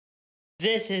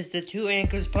This is the Two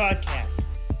Anchors Podcast.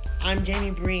 I'm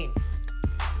Jamey Breen.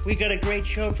 We got a great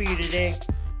show for you today.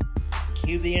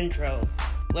 Cue the intro.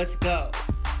 Let's go.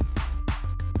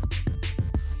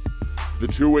 The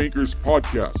Two Anchors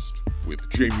Podcast with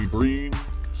Jamey Breen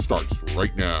starts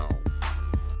right now.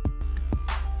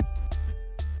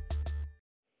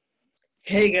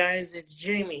 Hey guys, it's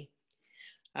Jamey.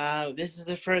 This is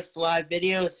the first live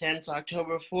video since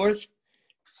October 4th.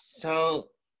 So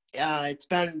it's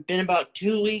been about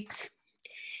 2 weeks,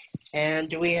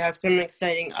 and we have some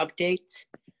exciting updates.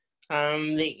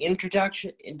 The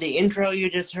intro you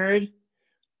just heard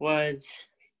was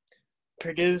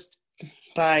produced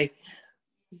by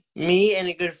me and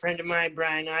a good friend of mine,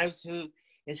 Brian Ives, who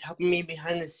is helping me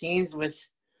behind the scenes with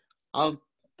all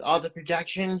the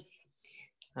production.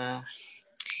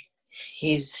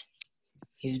 He's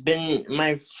been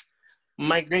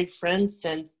my great friend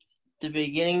since the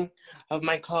beginning of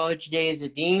my college days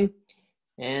at Dean,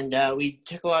 and we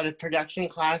took a lot of production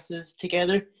classes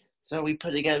together, so we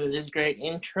put together this great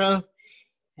intro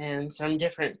and some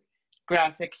different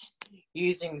graphics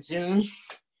using Zoom,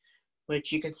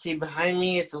 which you can see behind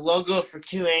me is the logo for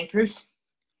Two Anchors.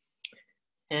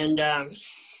 And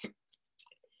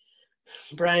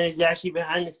Brian is actually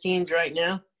behind the scenes right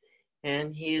now,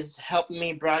 and he is helping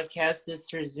me broadcast this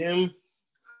through Zoom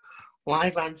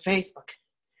live on Facebook.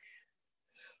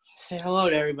 Say hello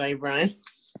to everybody, Brian.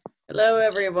 Hello,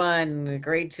 everyone.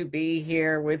 Great to be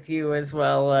here with you as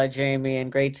well, Jamey,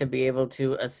 and great to be able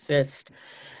to assist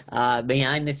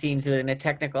behind the scenes within a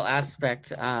technical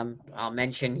aspect. I'll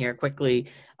mention here quickly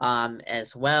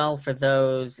as well for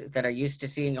those that are used to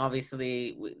seeing,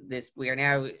 obviously, we are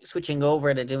now switching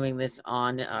over to doing this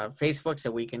on Facebook,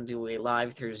 so we can do a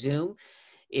live through Zoom.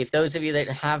 If those of you that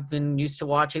have been used to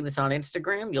watching this on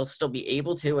Instagram, you'll still be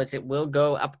able to, as it will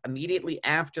go up immediately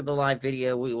after the live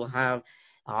video. We will have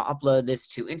upload this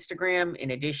to Instagram,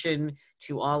 in addition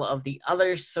to all of the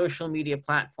other social media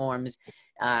platforms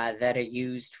that are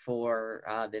used for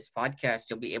this podcast.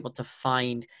 You'll be able to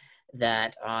find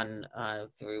that on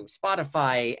through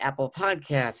Spotify, Apple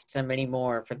Podcasts, and many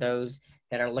more. For those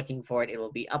that are looking for it, it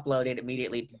will be uploaded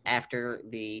immediately after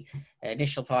the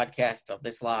initial podcast of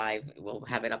this live. We'll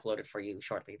have it uploaded for you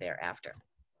shortly thereafter.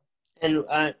 And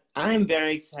I'm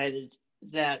very excited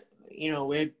that,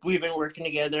 we've been working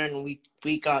together, and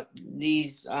we got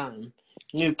these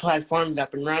new platforms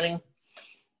up and running.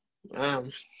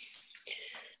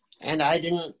 And I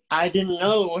didn't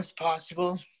know it was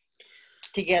possible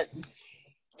to get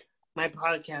my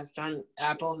podcast on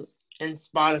Apple and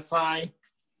Spotify.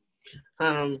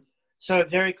 So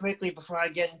very quickly, before I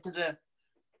get into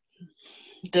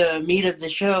the meat of the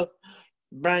show,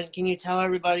 Brian, can you tell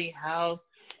everybody how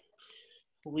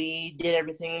we did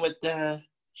everything with the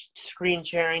screen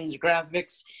sharing, the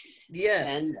graphics?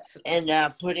 Yes. And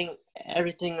putting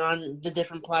everything on the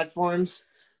different platforms?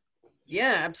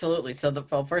 Yeah, absolutely. So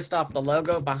first off, the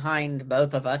logo behind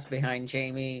both of us, behind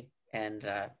Jamey and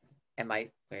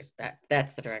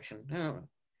that's the direction. Oh,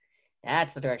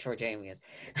 that's the direction where Jamey is.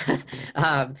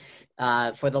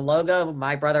 For the logo,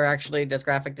 my brother actually does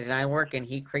graphic design work, and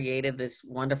he created this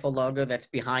wonderful logo that's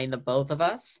behind the both of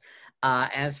us.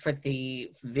 As for the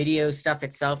video stuff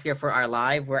itself here for our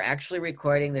live, we're actually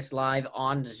recording this live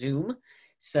on Zoom.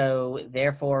 So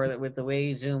therefore, with the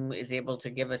way Zoom is able to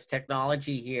give us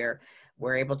technology here,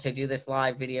 we're able to do this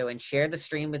live video and share the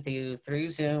stream with you through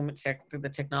Zoom, through the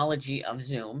technology of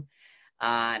Zoom.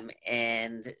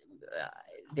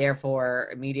 Therefore,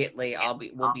 immediately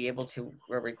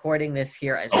we're recording this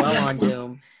here as well on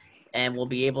Zoom, and we'll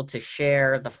be able to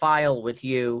share the file with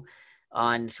you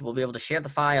we'll be able to share the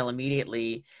file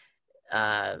immediately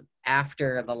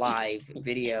after the live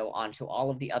video onto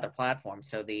all of the other platforms.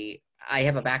 So I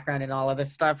have a background in all of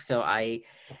this stuff, so I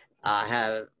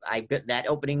built that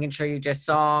opening intro you just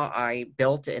saw. I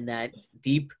built, and that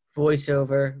deep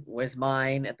voiceover was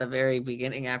mine at the very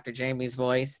beginning after Jamey's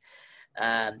voice.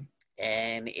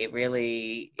 And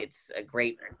it's a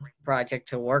great project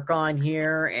to work on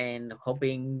here, and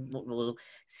hoping we'll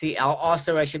see.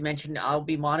 I should mention, I'll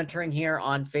be monitoring here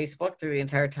on Facebook through the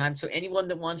entire time. So anyone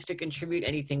that wants to contribute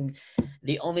anything,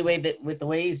 the only way that with the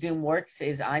way Zoom works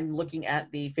is I'm looking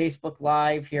at the Facebook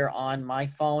Live here on my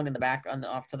phone in the back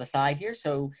off to the side here.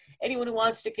 So anyone who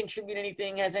wants to contribute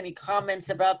anything, has any comments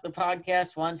about the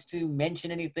podcast, wants to mention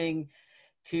anything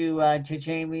to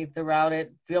Jamey throughout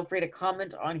it, feel free to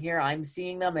comment on here. I'm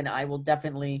seeing them, and I will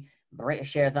definitely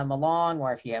share them along,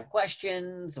 or if you have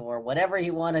questions or whatever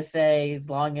you want to say,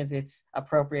 as long as it's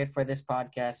appropriate for this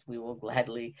podcast, we will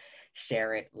gladly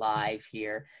share it live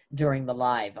here during the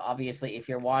live. Obviously, if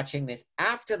you're watching this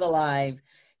after the live,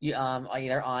 you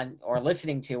either on or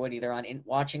listening to it, either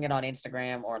watching it on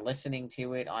Instagram or listening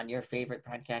to it on your favorite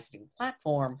podcasting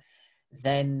platform,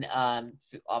 then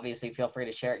obviously feel free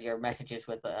to share your messages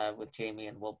with Jamey,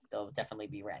 and they'll definitely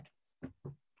be read.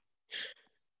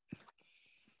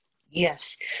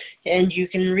 Yes, and you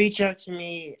can reach out to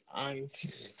me on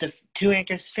the Two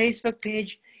Anchors Facebook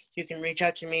page. You can reach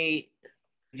out to me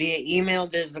via email.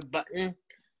 There's a button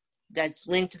that's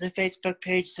linked to the Facebook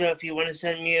page, so if you want to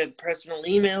send me a personal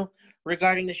email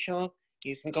regarding the show,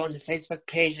 you can go on the Facebook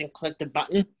page and click the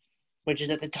button, which is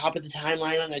at the top of the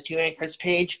timeline on the Two Anchors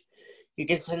page. You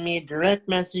can send me a direct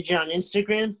message on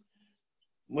Instagram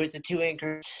with the Two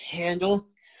Anchors handle,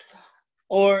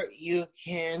 or you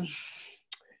can,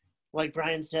 like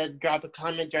Brian said, drop a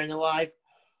comment during the live,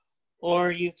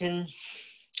 or you can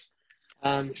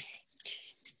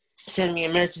send me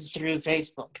a message through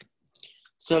Facebook.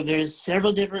 So there's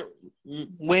several different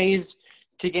ways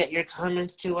to get your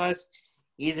comments to us,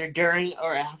 either during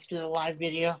or after the live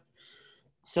video.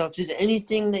 So if there's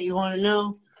anything that you want to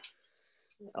know,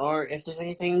 or if there's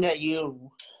anything that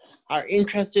you are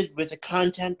interested with the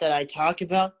content that I talk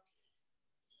about,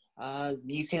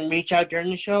 you can reach out during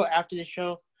the show, after the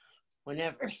show,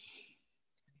 whenever.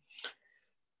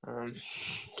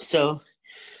 So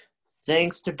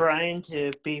thanks to Brian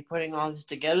to be putting all this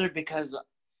together, because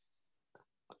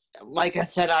like I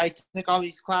said, I took all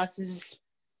these classes,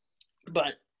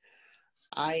 but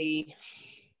I'm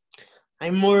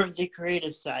more of the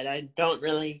creative side.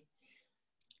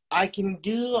 I can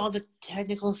do all the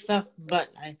technical stuff, but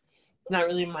it's not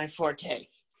really my forte.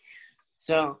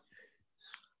 So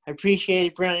I appreciate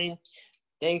it, Brian.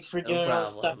 Thanks for doing all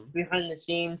the stuff behind the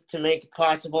scenes to make it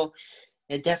possible.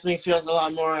 It definitely feels a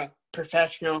lot more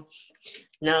professional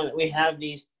now that we have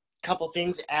these couple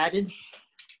things added.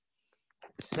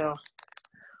 So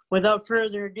without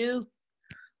further ado,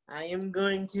 I am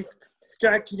going to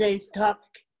start today's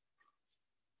topic.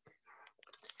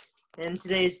 And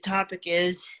today's topic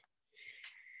is,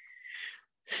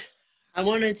 I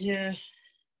wanted to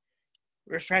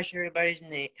refresh everybody's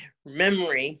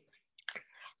memory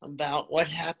about what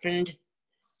happened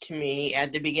to me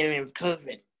at the beginning of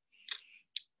COVID.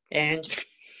 And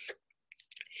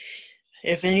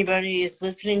if anybody is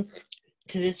listening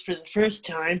to this for the first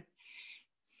time,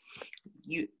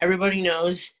 everybody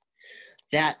knows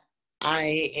that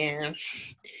I am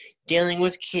dealing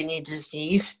with kidney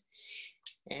disease,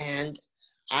 and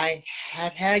I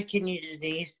have had kidney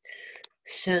disease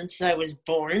since I was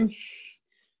born.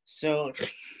 So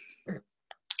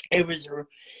it was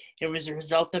a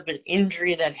result of an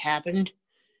injury that happened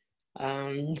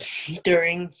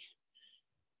during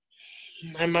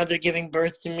my mother giving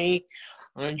birth to me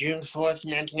on June 4th,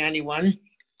 1991.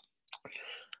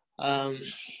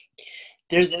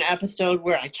 There's an episode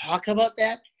where I talk about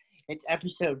that. It's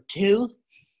episode 2,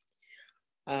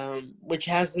 which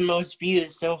has the most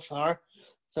views so far.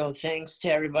 So thanks to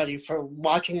everybody for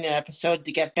watching the episode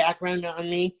to get background on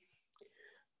me.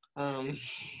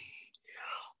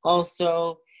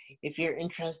 Also, if you're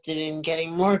interested in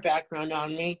getting more background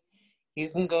on me, you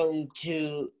can go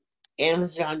to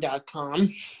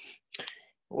Amazon.com,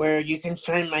 where you can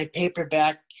find my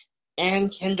paperback and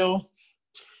Kindle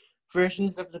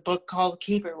versions of the book called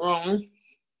Keep It Rolling.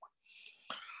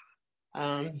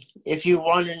 If you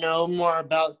want to know more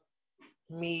about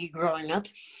me growing up,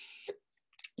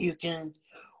 you can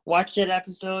watch that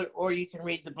episode, or you can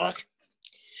read the book.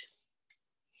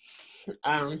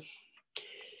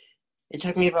 It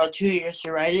took me about 2 years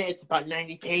to write it. It's about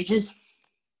 90 pages.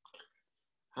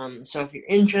 So if you're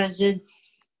interested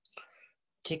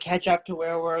to catch up to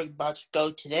where we're about to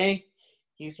go today,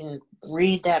 you can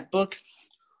read that book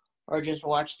or just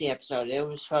watch the episode.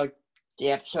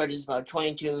 The episode is about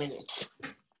 22 minutes.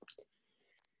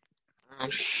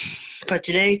 But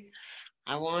today,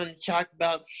 I want to talk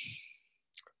about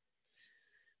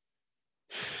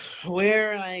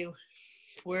where I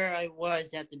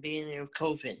was at the beginning of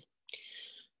COVID.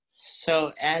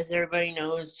 So, as everybody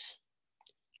knows,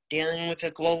 dealing with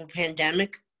a global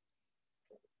pandemic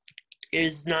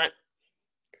is not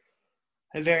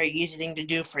a very easy thing to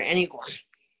do for anyone.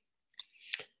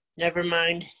 Never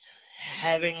mind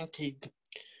having to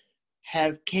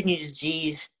have kidney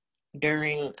disease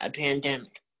during a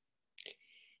pandemic.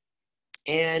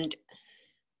 And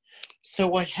so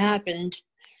what happened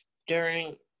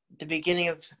during the beginning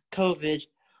of COVID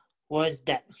was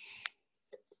that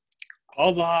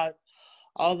all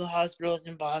the hospitals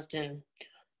in Boston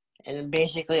and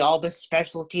basically all the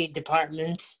specialty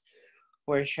departments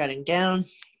were shutting down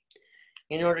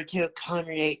in order to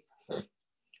accommodate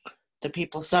the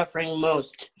people suffering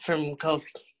most from COVID.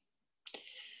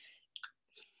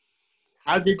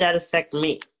 How did that affect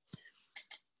me?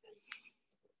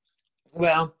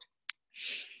 Well,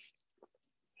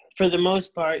 for the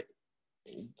most part,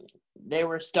 they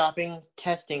were stopping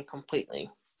testing completely.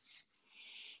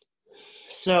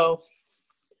 So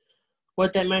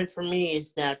what that meant for me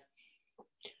is that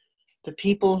the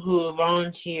people who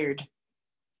volunteered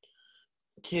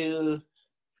to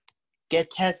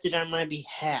get tested on my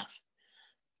behalf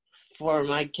for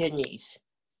my kidneys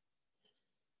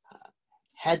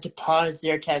had to pause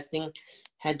their testing,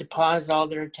 had to pause all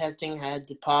their testing, had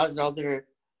to pause all their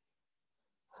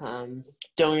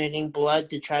donating blood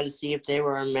to try to see if they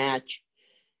were a match.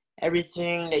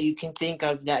 Everything that you can think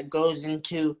of that goes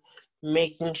into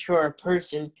making sure a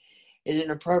person is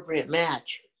an appropriate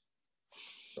match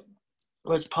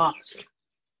was paused.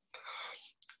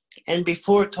 And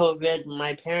before COVID,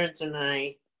 my parents and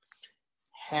I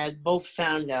had both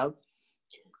found out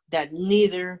that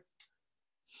neither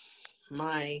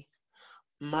my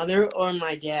mother or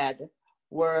my dad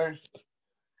were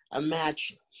a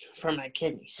match for my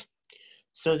kidneys.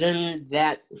 So then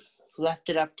that left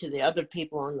it up to the other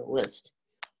people on the list.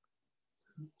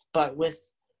 But with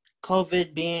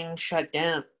COVID being shut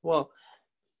down, well,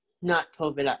 not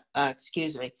COVID,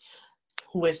 excuse me,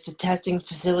 with the testing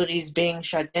facilities being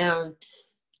shut down,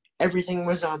 everything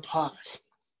was on pause.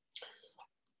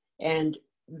 And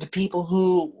the people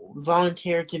who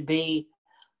volunteered to be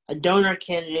a donor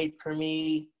candidate for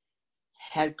me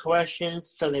had questions,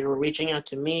 so they were reaching out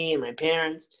to me and my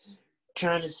parents,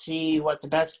 trying to see what the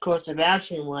best course of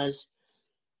action was.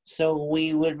 So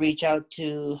we would reach out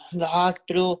to the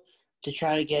hospital to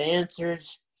try to get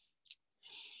answers,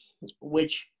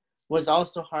 which was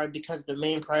also hard because the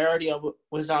main priority of it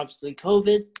was obviously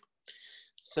COVID.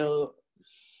 So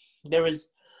there was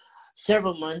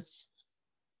several months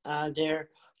there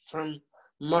from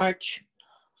March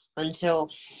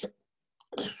until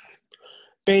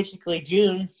basically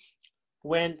June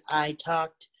when I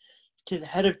talked to the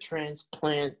head of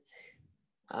transplant.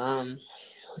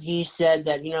 He said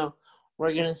that,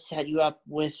 we're going to set you up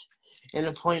with an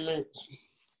appointment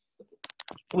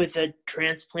with a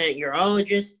transplant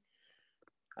urologist,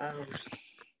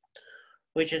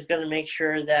 which is going to make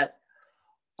sure that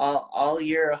all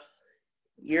your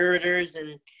ureters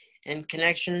and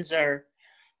connections are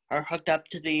hooked up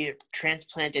to the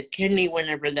transplanted kidney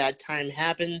whenever that time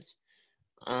happens.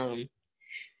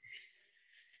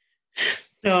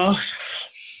 So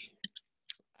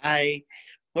I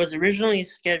was originally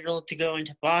scheduled to go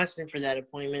into Boston for that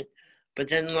appointment, but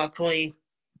then luckily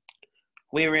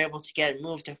we were able to get it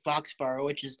moved to Foxborough,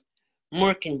 which is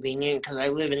more convenient because I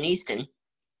live in Easton.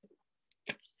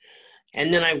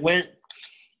 And then I went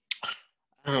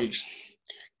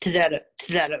to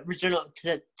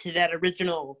that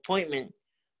original appointment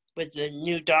with the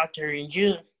new doctor in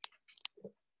June,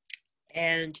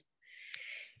 and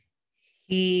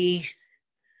he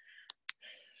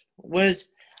was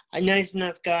a nice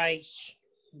enough guy,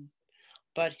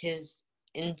 but his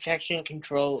infection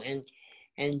control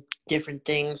and different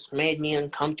things made me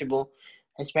uncomfortable,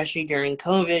 especially during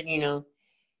COVID.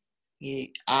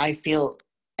 I feel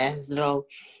as though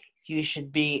you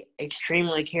should be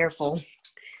extremely careful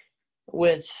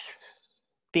with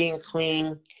being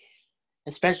clean,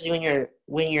 especially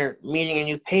when you're meeting a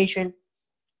new patient.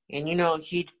 And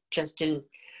he just didn't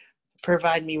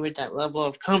provide me with that level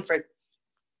of comfort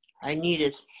I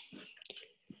needed.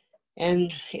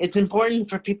 And it's important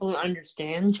for people to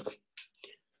understand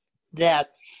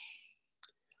that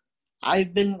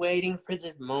I've been waiting for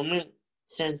this moment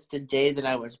since the day that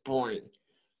I was born.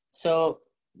 So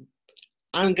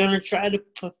I'm going to try to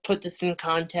put this in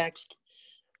context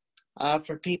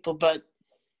for people, but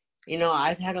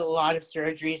I've had a lot of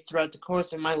surgeries throughout the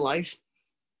course of my life.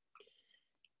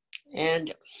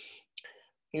 And,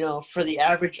 for the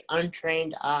average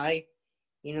untrained eye,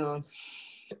 you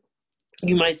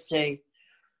might say,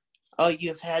 oh,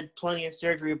 you've had plenty of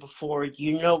surgery before.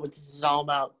 You know what this is all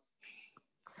about.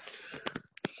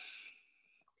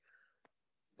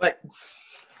 But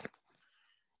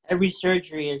every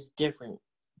surgery is different.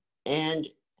 And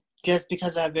just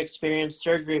because I've experienced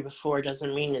surgery before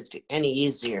doesn't mean it's any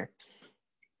easier.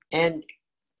 And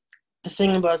the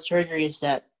thing about surgery is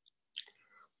that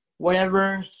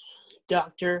whatever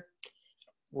doctor,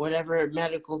 whatever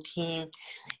medical team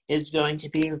is going to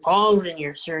be involved in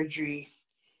your surgery,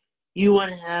 you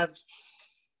want to have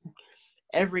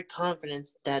every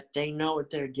confidence that they know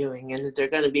what they're doing and that they're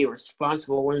going to be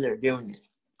responsible when they're doing it.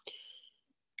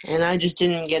 And I just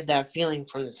didn't get that feeling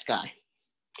from this guy.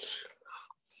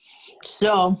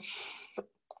 So,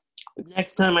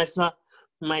 next time I saw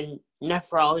my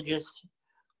nephrologist,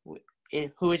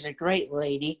 who is a great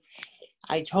lady,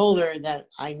 I told her that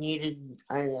I needed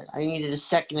a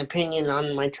second opinion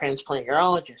on my transplant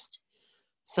urologist.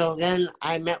 So then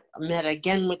I met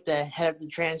again with the head of the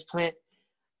transplant,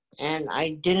 and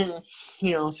I didn't,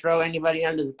 throw anybody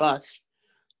under the bus,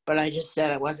 but I just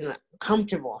said I wasn't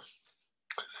comfortable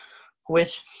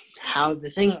with how the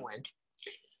thing went.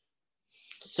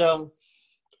 So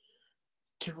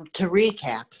to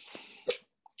recap,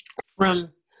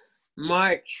 from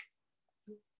March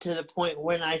to the point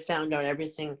when I found out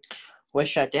everything was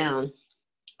shut down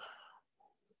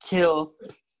till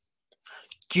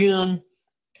June,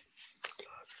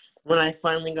 when I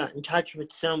finally got in touch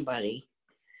with somebody,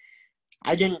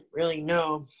 I didn't really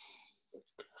know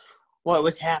what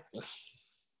was happening.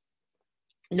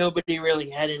 Nobody really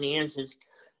had any answers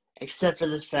except for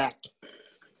the fact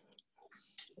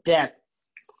that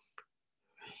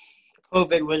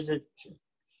COVID was a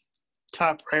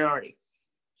top priority.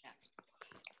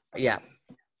 Yeah.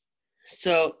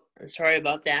 So, sorry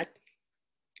about that.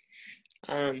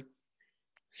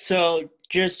 So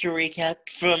just to recap,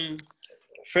 from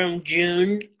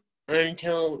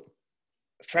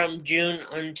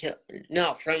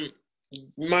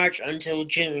March until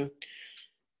June,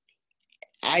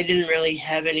 I didn't really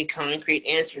have any concrete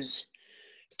answers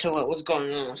to what was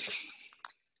going on.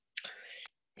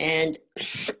 And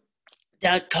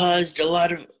that caused a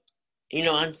lot of,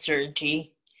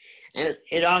 uncertainty, and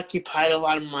it occupied a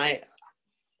lot of my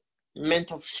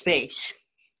mental space.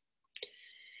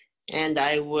 And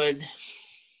I would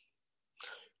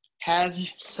have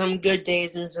some good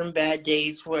days and some bad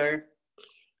days where,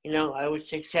 I would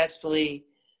successfully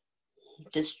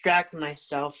distract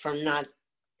myself from not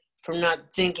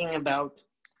thinking about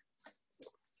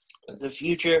the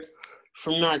future,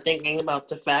 from not thinking about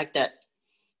the fact that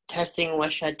testing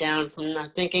was shut down, from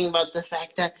not thinking about the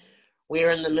fact that we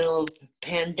were in the middle of a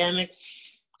pandemic.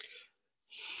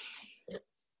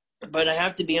 But I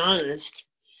have to be honest,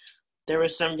 there were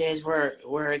some days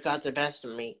where it got the best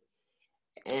of me.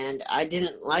 And I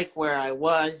didn't like where I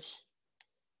was,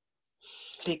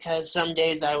 because some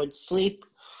days I would sleep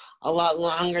a lot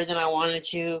longer than I wanted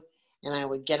to, and I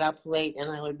would get up late,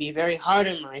 and I would be very hard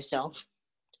on myself,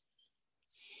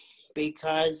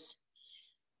 because,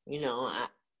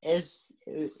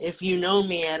 if you know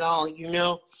me at all, you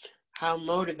know how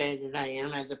motivated I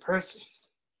am as a person.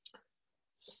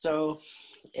 So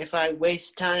if I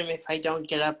waste time, if I don't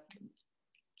get up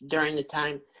during the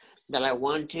time that I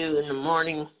want to in the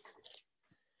morning,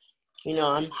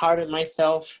 I'm hard on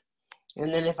myself.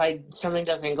 And then if something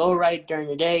doesn't go right during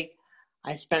the day,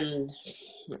 I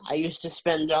used to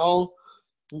spend the whole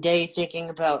day thinking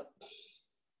about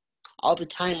all the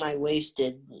time I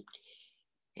wasted.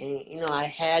 And, I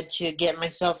had to get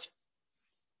myself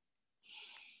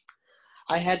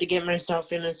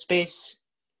in a space,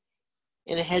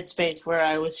 in a headspace where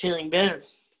I was feeling better.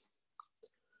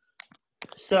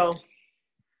 So,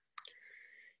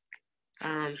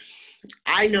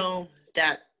 I know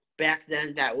that back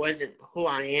then that wasn't who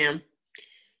I am.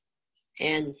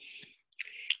 And,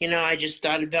 I just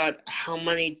thought about how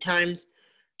many times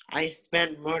I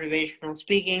spent motivational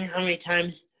speaking, how many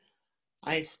times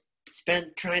I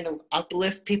spent trying to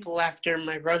uplift people after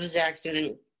my brother's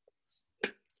accident.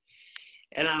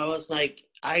 And I was like,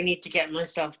 I need to get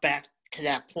myself back to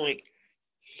that point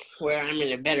where I'm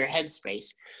in a better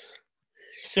headspace.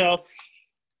 So,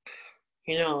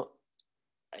 you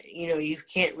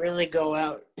can't really go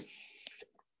out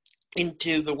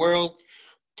into the world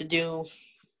to do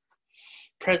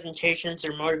presentations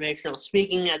or motivational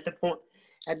speaking at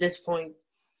this point.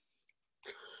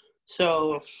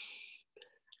 So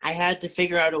I had to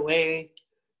figure out a way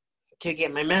to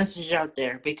get my message out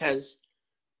there, because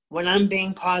when I'm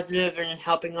being positive and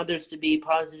helping others to be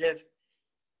positive,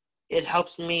 it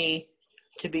helps me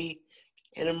to be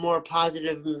in a more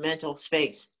positive mental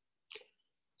space.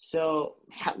 So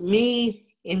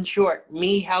in short,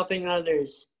 me helping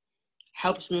others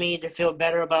helps me to feel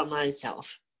better about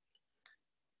myself.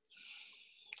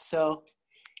 So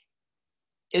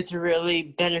it's a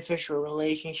really beneficial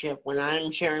relationship when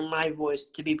I'm sharing my voice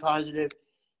to be positive,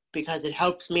 because it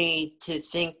helps me to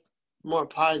think more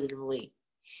positively.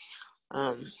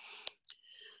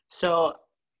 So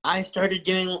I started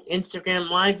doing Instagram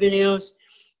live videos,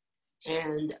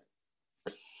 and,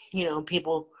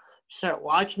 people start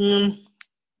watching them.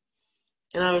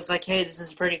 And I was like, hey, this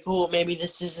is pretty cool. Maybe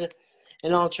this is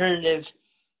an alternative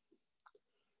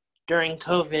during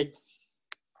COVID,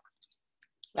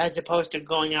 as opposed to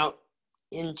going out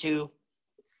into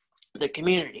the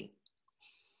community.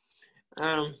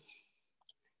 I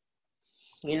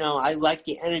like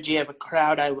the energy of a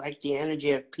crowd. I like the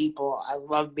energy of people. I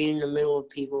love being in the middle of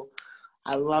people.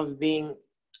 I love being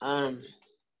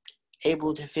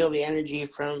able to feel the energy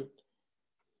from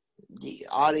the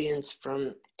audience,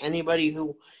 from anybody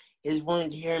who is willing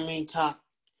to hear me talk.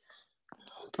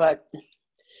 But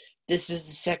this is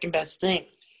the second best thing.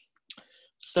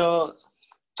 So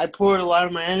I poured a lot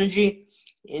of my energy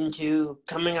into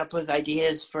coming up with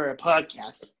ideas for a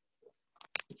podcast.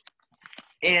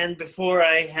 And before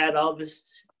I had all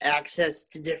this access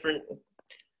to different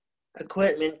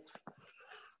equipment,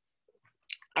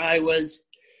 I was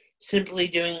simply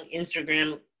doing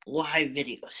Instagram live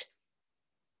videos.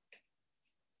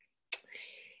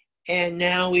 And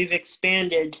now we've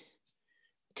expanded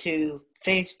to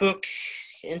Facebook,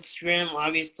 Instagram,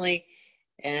 obviously,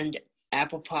 and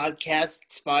Apple Podcasts,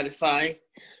 Spotify.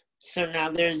 So now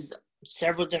there's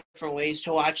several different ways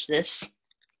to watch this.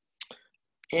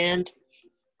 And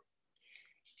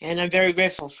I'm very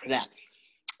grateful for that.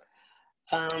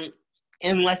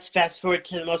 And let's fast forward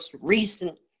to the most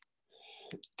recent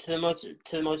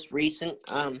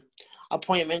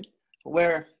appointment,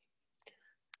 where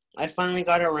I finally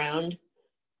got around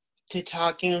to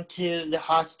talking to the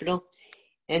hospital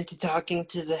and to talking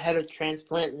to the head of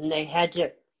transplant, and they had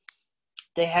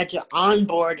to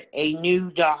onboard a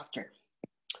new doctor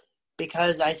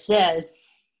because I said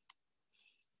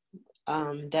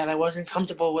that I wasn't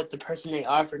comfortable with the person they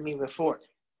offered me before.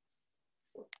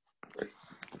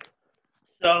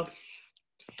 So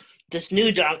this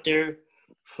new doctor,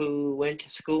 who went to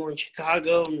school in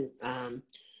Chicago,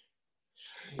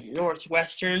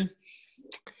 Northwestern,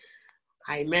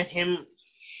 I met him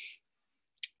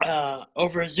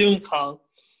over a Zoom call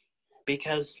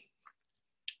because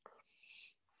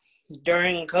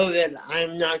during COVID,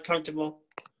 I'm not comfortable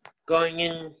going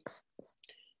in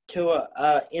to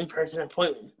a in-person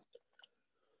appointment.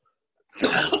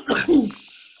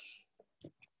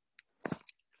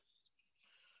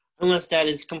 Unless that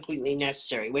is completely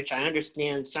necessary, which I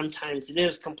understand sometimes it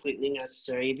is completely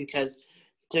necessary because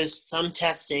there's some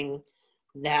testing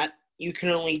that you can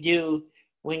only do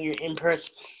when you're in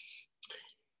person.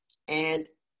 And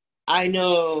I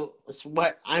know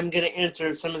what I'm going to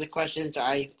answer some of the questions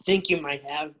I think you might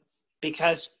have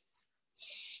because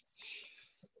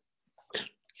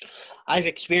I've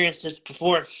experienced this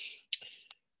before.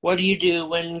 What do you do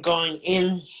when going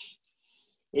in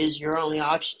is your only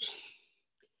option?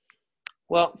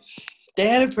 Well, they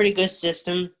have a pretty good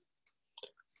system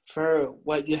for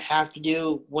what you have to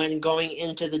do when going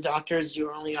into the doctor is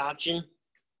your only option.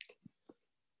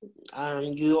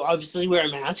 You obviously wear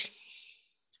a mask,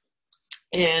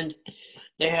 and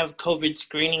they have COVID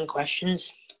screening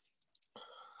questions.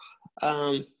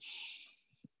 And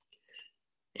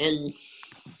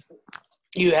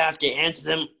you have to answer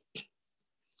them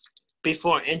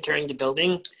before entering the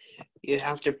building. You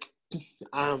have to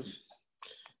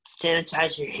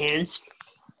sanitize your hands.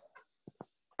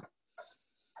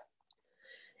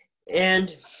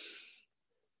 And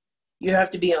you have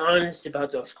to be honest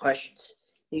about those questions.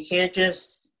 You can't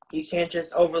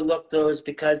just overlook those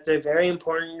because they're very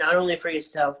important, not only for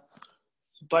yourself,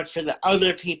 but for the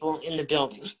other people in the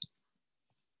building.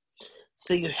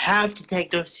 So you have to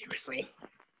take those seriously.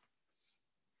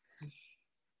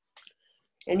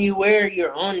 And you wear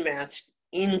your own mask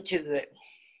into the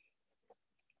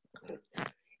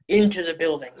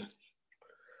building.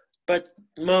 But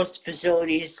most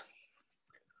facilities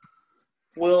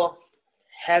will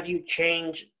have you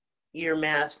change your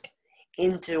mask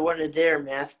into one of their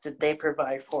masks that they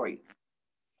provide for you.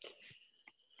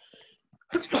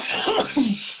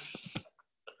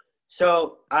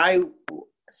 So I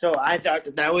thought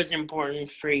that was important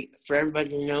for everybody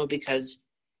to know because,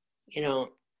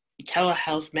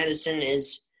 telehealth medicine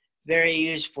is very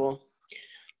useful,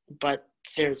 but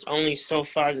there's only so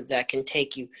far that can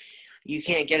take you. You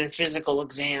can't get a physical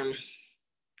exam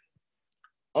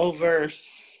over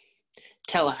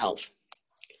telehealth.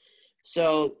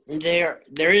 So there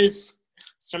is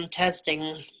some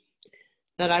testing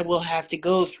that I will have to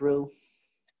go through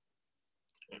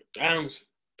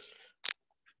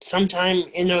sometime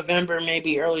in November,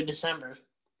 maybe early December,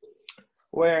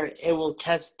 where it will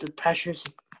test the pressures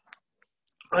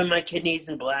on my kidneys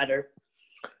and bladder.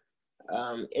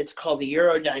 It's called the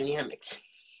urodynamics,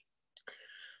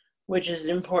 which is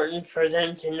important for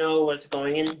them to know what's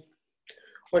going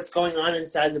on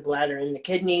inside the bladder and the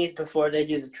kidneys before they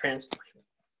do the transplant.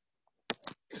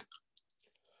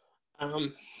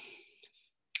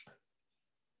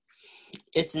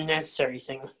 It's a necessary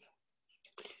thing.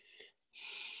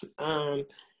 I'm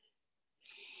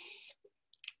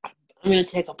going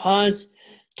to take a pause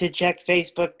to check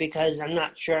Facebook because I'm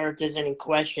not sure if there's any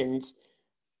questions.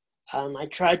 I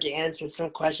tried to answer some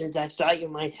questions I thought you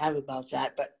might have about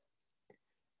that, but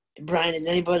Brian, is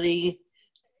anybody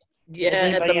At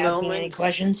the asking any moment,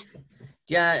 questions?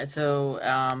 yeah. So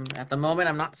at the moment,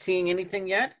 I'm not seeing anything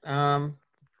yet.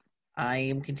 I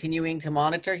am continuing to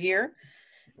monitor here.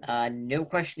 No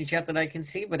questions yet that I can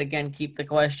see, but again, keep the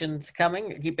questions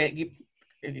coming. Keep.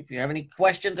 If you have any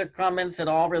questions or comments at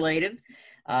all related,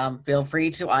 feel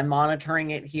free to. I'm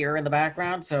monitoring it here in the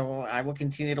background, so I will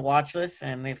continue to watch this.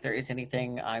 And if there is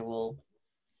anything, I will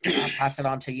pass it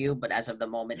on to you. But as of the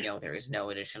moment, no, there is no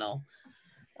additional.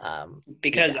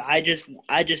 Because feedback.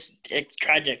 I just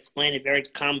tried to explain a very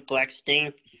complex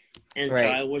thing, and so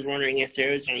Right. I was wondering if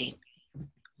there was any.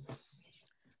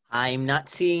 I'm not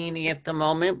seeing any at the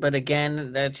moment, but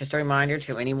again, that's just a reminder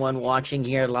to anyone watching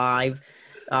here live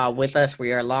with us.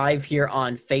 We are live here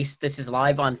on This is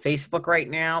live on Facebook right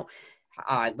now.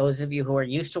 Those of you who are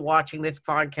used to watching this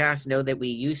podcast know that we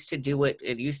used to do it.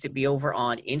 It used to be over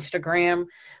on Instagram.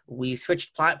 We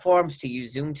switched platforms to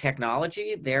use Zoom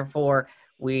technology. Therefore,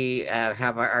 we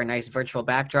have our nice virtual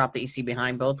backdrop that you see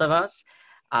behind both of us.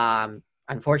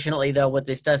 Unfortunately, though, what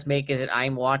this does make is that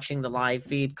I'm watching the live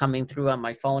feed coming through on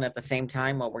my phone at the same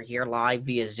time while we're here live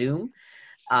via Zoom.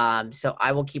 So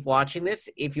I will keep watching this.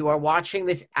 If you are watching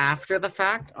this after the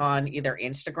fact on either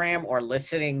Instagram or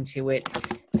listening to it,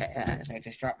 as I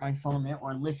just dropped my phone there,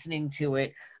 or listening to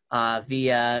it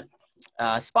via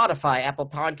Spotify, Apple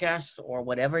Podcasts, or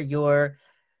whatever your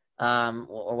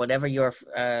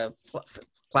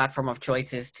platform of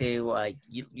choice is to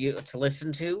to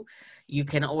listen to, you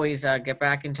can always get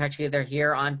back in touch either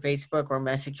here on Facebook or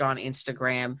message on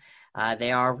Instagram.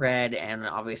 They are read, and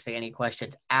obviously any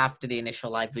questions after the initial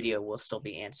live video will still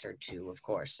be answered too, of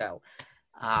course. So,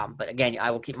 but again,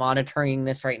 I will keep monitoring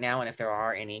this right now, and if there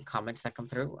are any comments that come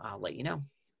through, I'll let you know.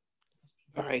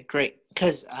 All right, great.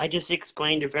 Because I just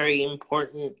explained a very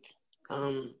important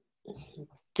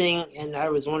thing, and I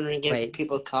was wondering if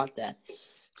people caught that.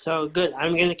 So good.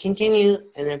 I'm going to continue,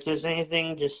 and if there's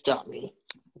anything, just stop me.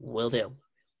 Will do.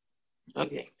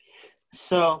 Okay.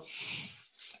 So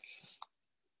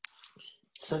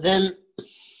then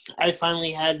I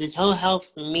finally had the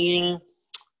telehealth meeting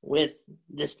with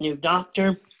this new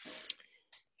doctor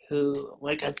who,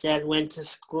 like I said, went to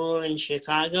school in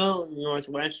Chicago,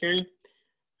 Northwestern.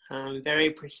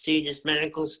 Very prestigious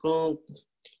medical school.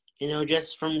 You know,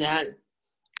 just from that,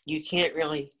 you can't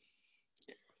really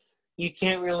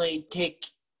take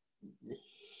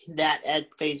that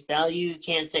at face value. You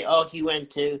can't say, oh, he went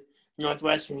to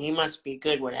Northwestern, he must be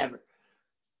good, whatever.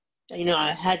 You know,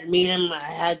 I had to meet him. I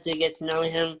had to get to know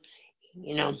him,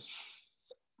 you know,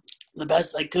 the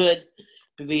best I could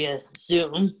via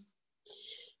Zoom.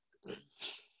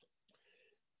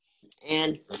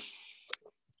 And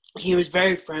he was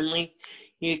very friendly.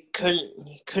 He couldn't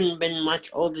have been much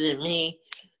older than me.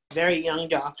 Very young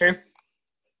doctor.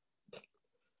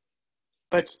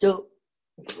 But still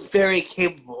very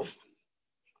capable.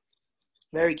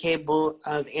 Very capable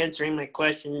of answering my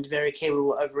questions. Very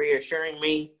capable of reassuring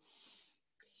me.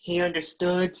 He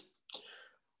understood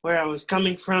where I was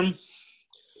coming from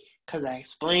because I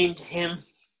explained to him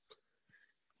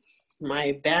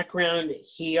my background.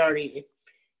 He already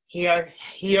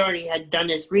had done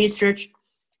his research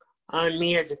on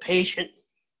me as a patient,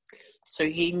 so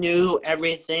he knew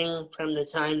everything from the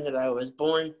time that I was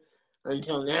born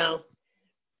until now.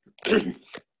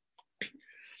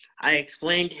 I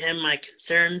explained to him my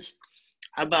concerns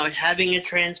about having a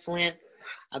transplant,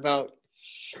 about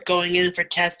going in for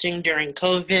testing during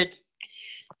COVID,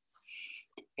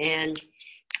 and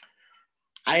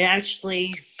I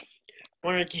actually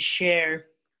wanted to share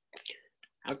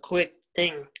a quick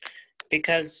thing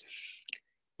because,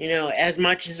 you know, as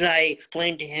much as I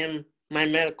explained to him my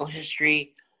medical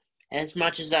history, as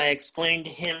much as I explained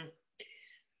to him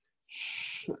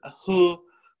who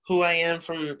I am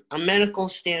from a medical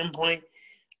standpoint,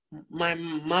 my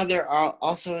mother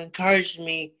also encouraged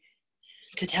me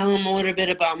to tell him a little bit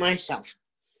about myself,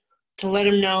 to let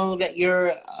him know that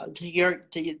you're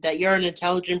an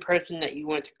intelligent person, that you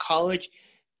went to college,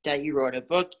 that you wrote a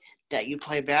book, that you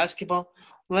play basketball.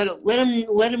 Let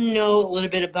him know a little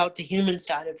bit about the human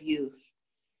side of you,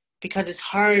 because it's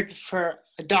hard for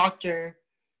a doctor,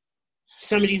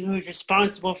 somebody who's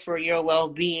responsible for your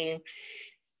well-being,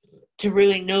 to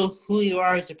really know who you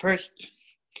are as a person.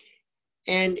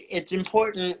 And it's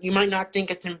important. You might not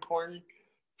think it's important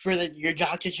for your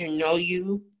doctor to know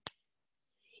you.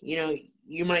 You know,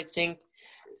 you might think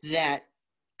that,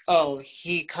 oh,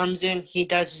 he comes in, he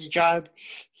does his job,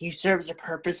 he serves a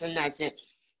purpose, and that's it.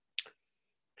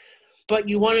 But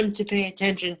you want him to pay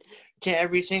attention to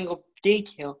every single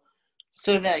detail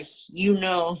so that you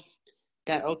know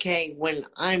that, okay, when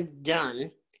I'm done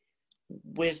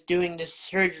with doing this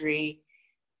surgery,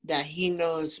 that he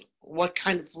knows what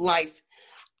kind of life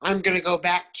I'm going to go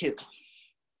back to.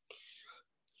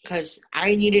 Because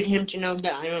I needed him to know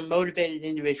that I'm a motivated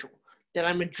individual, that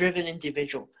I'm a driven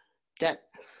individual, that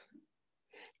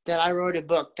I wrote a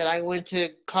book, that I went to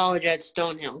college at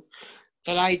Stonehill,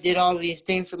 that I did all these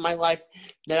things in my life,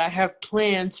 that I have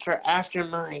plans for after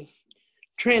my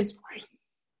transplant,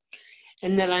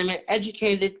 and that I'm an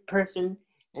educated person,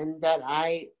 and that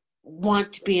I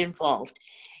want to be involved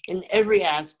in every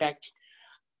aspect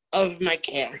of my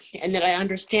care, and that I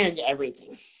understand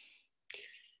everything.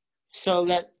 So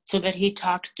that he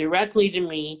talks directly to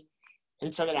me,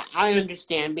 and so that I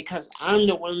understand, because I'm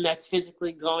the one that's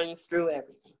physically going through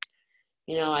everything.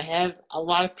 You know, I have a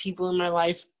lot of people in my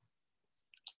life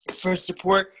for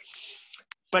support,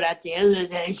 but at the end of the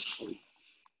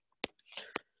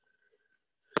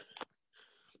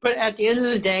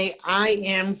day, I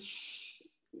am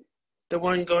the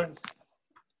one going.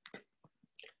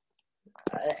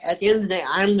 At the end of the day,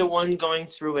 I'm the one going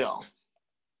through it all.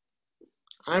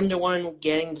 I'm the one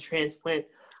getting the transplant.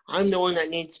 I'm the one that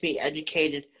needs to be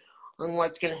educated on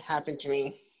what's going to happen to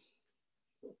me.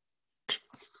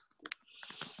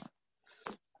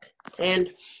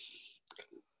 And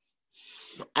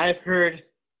I've heard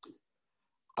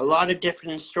a lot of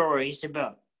different stories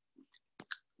about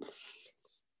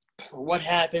what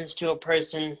happens to a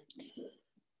person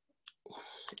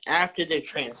after their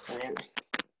transplant.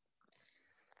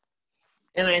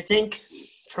 And I think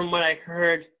from what I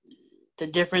heard, the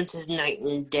difference is night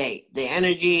and day. The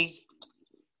energy,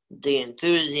 the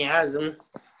enthusiasm.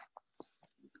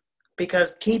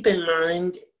 Because keep in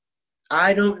mind,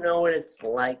 I don't know what it's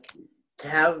like to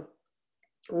have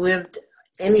lived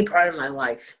any part of my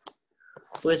life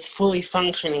with fully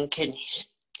functioning kidneys.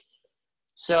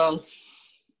 So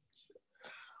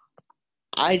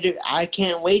I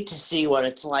can't wait to see what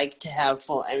it's like to have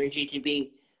full energy, to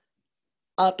be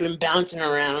up and bouncing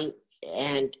around,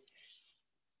 and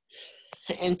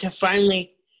to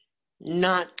finally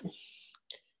not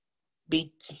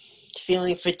be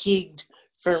feeling fatigued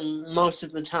for most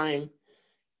of the time.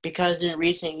 Because in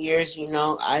recent years, you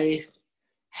know, I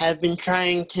have been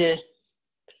trying to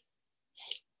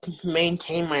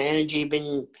maintain my energy,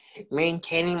 been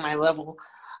maintaining my level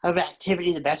of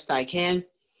activity the best I can.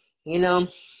 You know,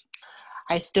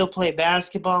 I still play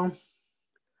basketball.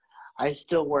 I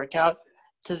still work out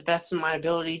to the best of my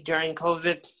ability during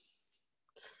COVID.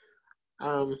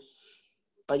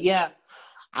 But yeah,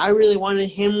 I really wanted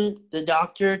him, the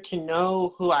doctor, to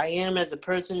know who I am as a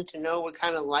person, to know what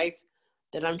kind of life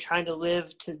that I'm trying to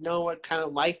live, to know what kind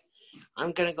of life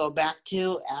I'm going to go back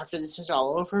to after this is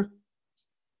all over.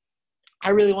 I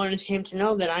really wanted him to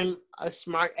know that I'm a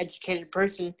smart, educated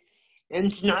person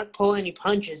and to not pull any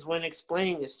punches when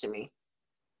explaining this to me.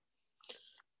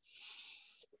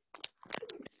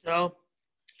 So,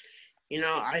 you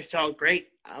know, I felt great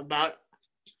about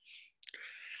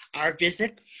our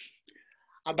visit,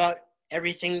 about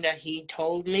everything that he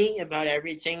told me, about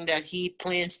everything that he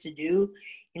plans to do.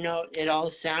 You know, it all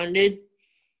sounded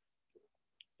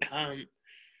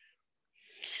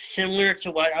similar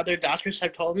to what other doctors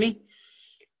have told me.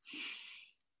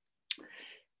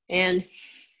 And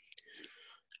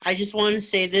I just want to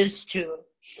say this to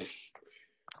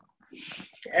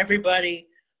everybody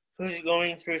who's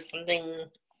going through something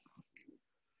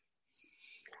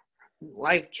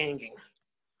life-changing.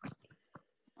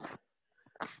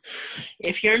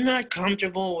 If you're not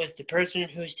comfortable with the person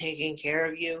who's taking care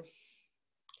of you,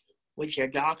 with your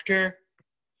doctor,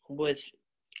 with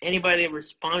anybody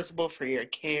responsible for your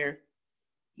care,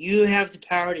 you have the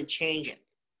power to change it.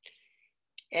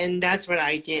 And that's what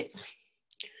I did.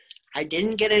 I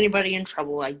didn't get anybody in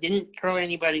trouble. I didn't throw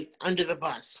anybody under the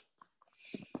bus.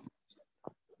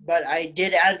 But I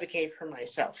did advocate for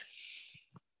myself.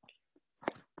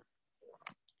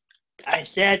 I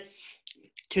said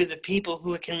to the people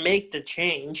who can make the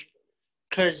change,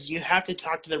 because you have to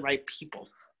talk to the right people.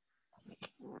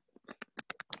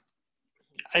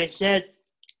 I said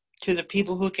to the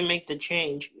people who can make the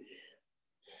change,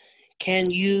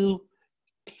 can you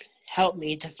help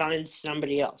me to find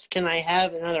somebody else? Can I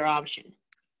have another option?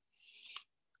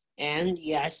 And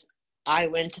yes, I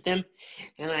went to them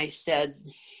and I said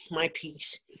my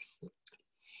piece.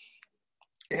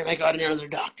 And I got another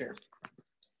doctor.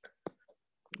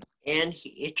 And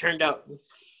it turned out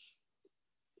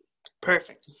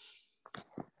perfect.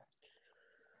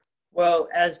 Well,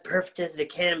 as perfect as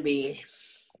it can be,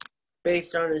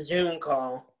 based on a Zoom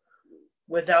call,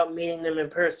 without meeting them in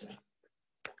person.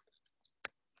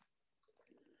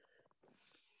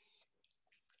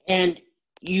 And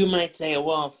you might say,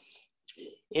 well,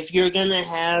 if you're going to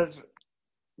have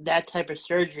that type of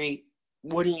surgery,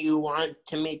 wouldn't you want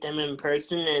to meet them in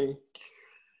person and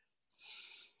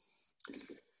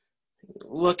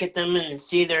look at them and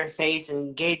see their face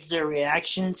and gauge their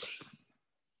reactions?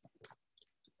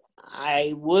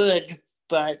 I would,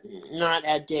 but not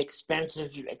at the expense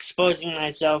of exposing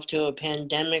myself to a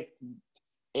pandemic.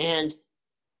 And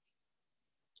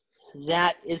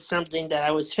that is something that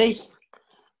I was facing.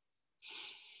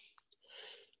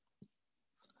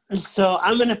 So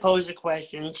I'm going to pose a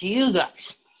question to you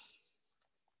guys.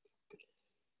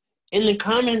 In the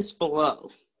comments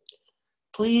below,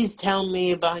 please tell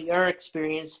me about your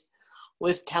experience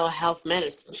with telehealth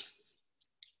medicine.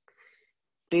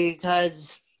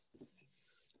 Because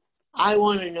I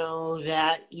want to know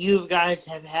that you guys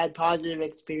have had positive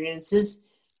experiences,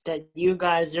 that you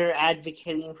guys are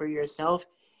advocating for yourself.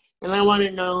 And I want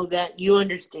to know that you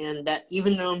understand that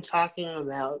even though I'm talking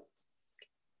about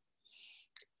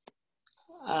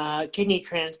kidney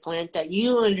transplant, that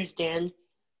you understand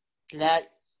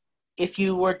that if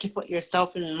you were to put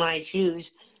yourself in my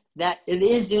shoes, that it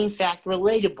is in fact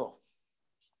relatable.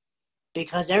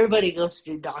 Because everybody goes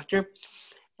to the doctor.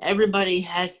 Everybody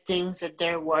has things that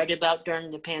they're worried about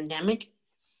during the pandemic.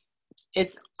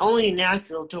 It's only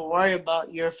natural to worry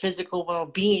about your physical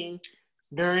well-being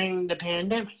during the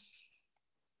pandemic.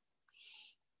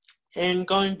 And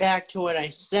going back to what I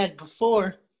said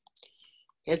before,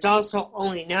 it's also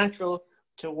only natural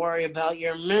to worry about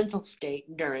your mental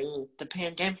state during the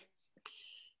pandemic.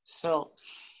 So,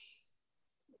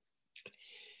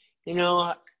 you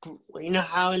know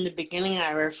how in the beginning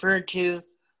I referred to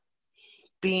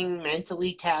being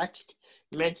mentally taxed,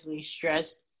 mentally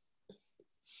stressed,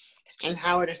 and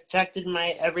how it affected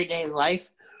my everyday life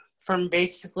from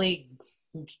basically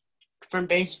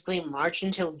March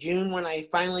until June, when I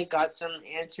finally got some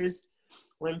answers,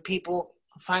 when people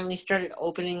finally started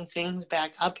opening things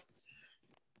back up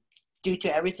due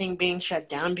to everything being shut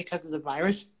down because of the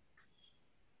virus.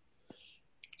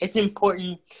 It's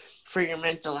important for your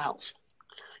mental health,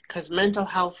 because mental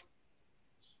health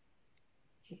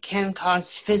can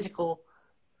cause physical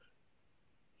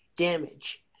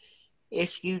damage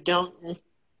if you don't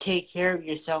take care of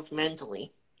yourself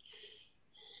mentally.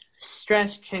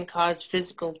 Stress can cause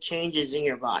physical changes in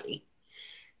your body.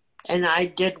 And I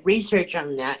did research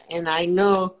on that, and I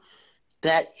know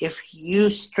that if you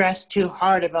stress too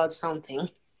hard about something,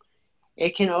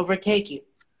 it can overtake you.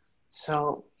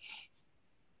 So,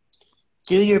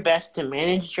 do your best to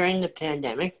manage during the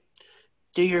pandemic.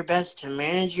 Do your best to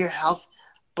manage your health,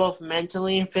 both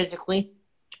mentally and physically.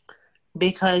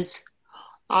 Because,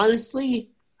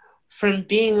 honestly, from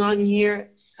being on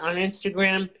here on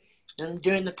Instagram and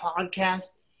doing the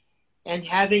podcast and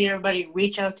having everybody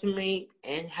reach out to me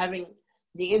and having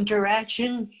the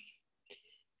interaction,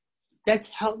 that's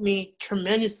helped me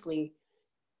tremendously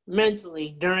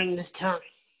mentally during this time.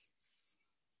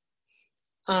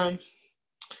 And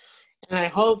I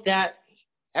hope that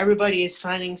everybody is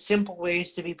finding simple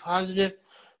ways to be positive,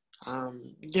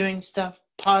 doing stuff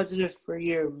positive for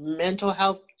your mental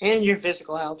health and your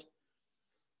physical health.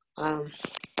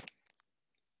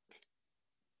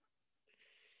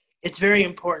 It's very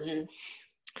important,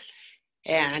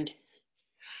 and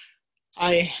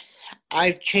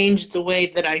I've changed the way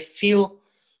that I feel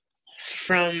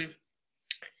from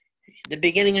the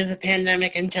beginning of the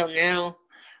pandemic until now.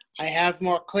 I have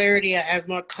more clarity, I have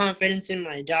more confidence in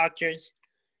my doctors,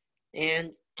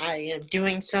 and I am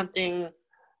doing something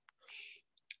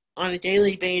on a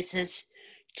daily basis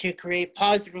to create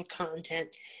positive content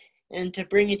and to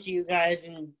bring it to you guys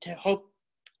and to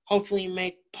hopefully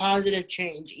make positive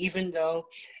change, even though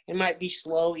it might be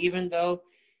slow, even though,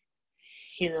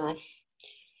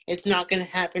 it's not going to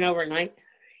happen overnight.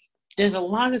 There's a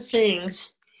lot of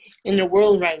things in the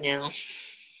world right now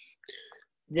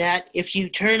that if you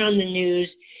turn on the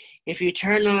news, if you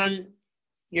turn on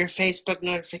your Facebook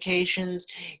notifications,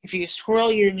 if you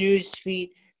scroll your news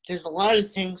feed, there's a lot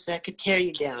of things that could tear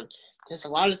you down. There's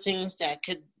a lot of things that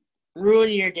could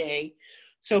ruin your day.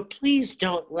 So please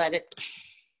don't let it.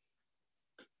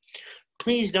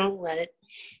 Please don't let it.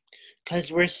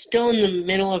 Because we're still in the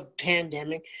middle of a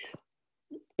pandemic.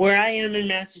 Where I am in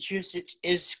Massachusetts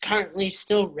is currently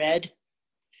still red.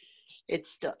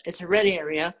 It's a red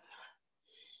area.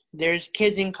 There's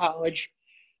kids in college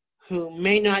who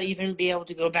may not even be able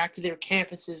to go back to their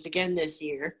campuses again this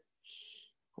year.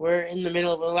 We're in the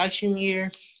middle of election year,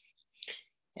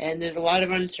 and there's a lot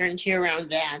of uncertainty around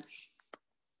that.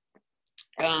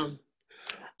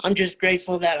 I'm just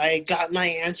grateful that I got my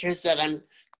answers, that I'm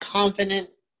confident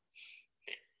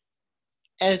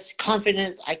as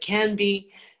I can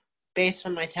be based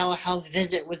on my telehealth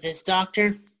visit with this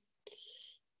doctor.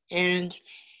 And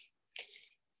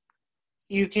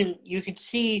you can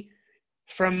see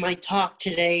from my talk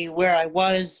today where I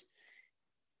was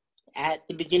at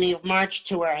the beginning of March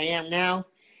to where I am now,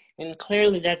 and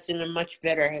clearly that's in a much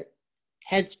better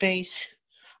headspace.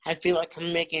 I feel like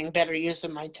I'm making better use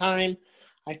of my time.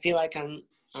 I feel like I'm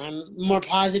more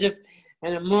positive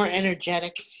and I'm more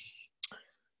energetic.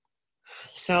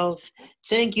 So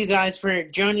thank you guys for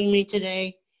joining me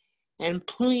today, and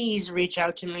please reach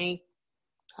out to me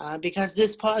because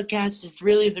this podcast is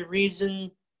really the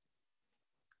reason,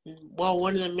 well,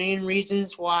 one of the main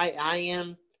reasons why I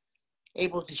am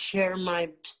able to share my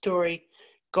story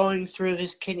going through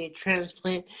this kidney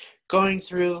transplant, going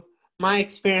through my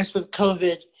experience with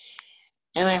COVID,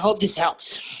 and I hope this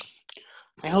helps.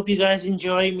 I hope you guys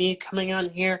enjoy me coming on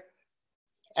here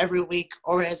every week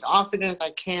or as often as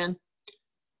I can,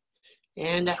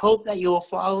 and I hope that you will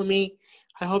follow me.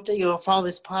 I hope that you will follow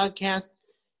this podcast,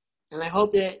 and I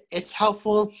hope that it's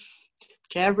helpful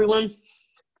to everyone.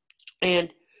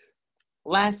 And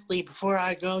lastly, before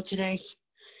I go today,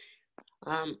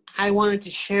 I wanted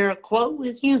to share a quote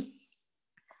with you,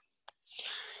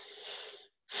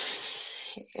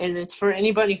 and it's for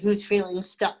anybody who's feeling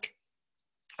stuck.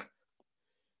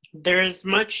 There is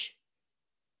much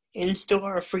in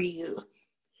store for you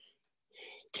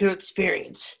to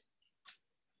experience.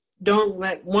 Don't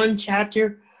let one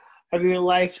chapter of your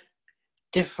life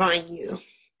define you.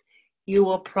 You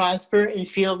will prosper and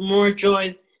feel more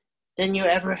joy than you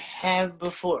ever have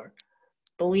before.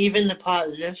 Believe in the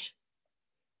positive.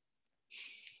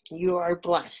 You are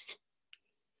blessed.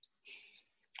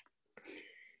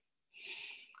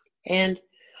 And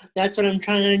that's what I'm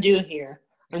trying to do here.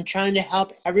 I'm trying to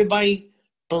help everybody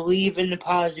believe in the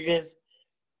positive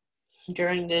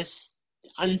during this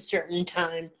uncertain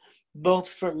time, both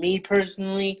for me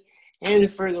personally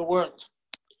and for the world.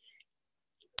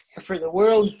 For the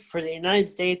world, for the United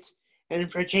States,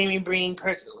 and for Jamey Breen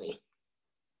personally.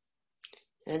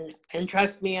 And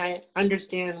trust me, I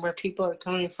understand where people are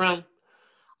coming from.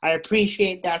 I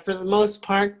appreciate that. For the most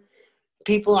part,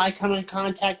 people I come in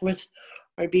contact with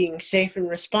are being safe and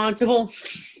responsible.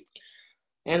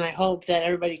 And I hope that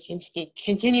everybody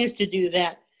continues to do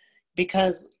that,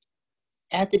 because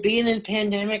at the beginning of the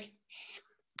pandemic,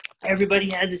 everybody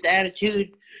had this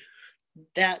attitude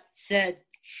that said,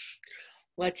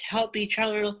 let's help each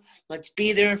other, let's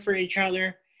be there for each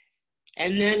other.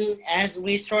 And then as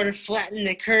we sort of flattened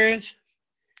the curve,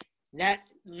 that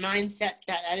mindset,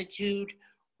 that attitude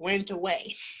went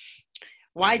away.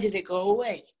 Why did it go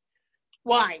away?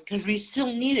 Why? Because we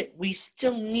still need it. We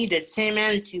still need that same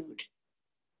attitude.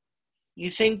 You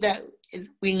think that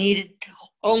we needed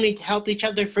only to help each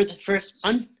other for the first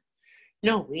month?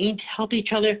 No, we need to help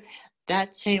each other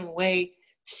that same way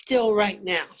still right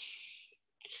now.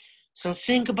 So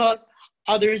think about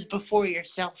others before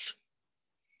yourself.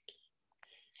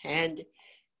 And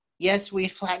yes, we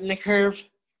flattened the curve,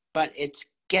 but it's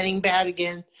getting bad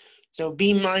again. So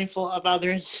be mindful of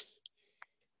others.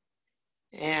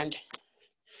 And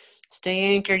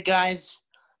stay anchored, guys.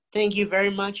 Thank you very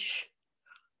much.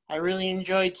 I really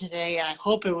enjoyed today. I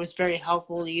hope it was very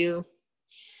helpful to you.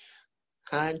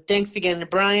 Thanks again to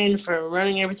Brian for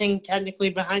running everything technically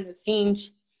behind the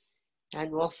scenes.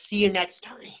 And we'll see you next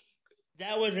time.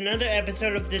 That was another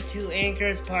episode of the Two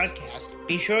Anchors podcast.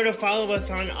 Be sure to follow us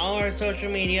on all our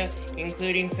social media,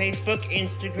 including Facebook,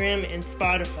 Instagram, and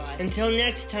Spotify. Until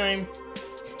next time,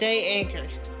 stay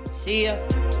anchored. See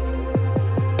ya.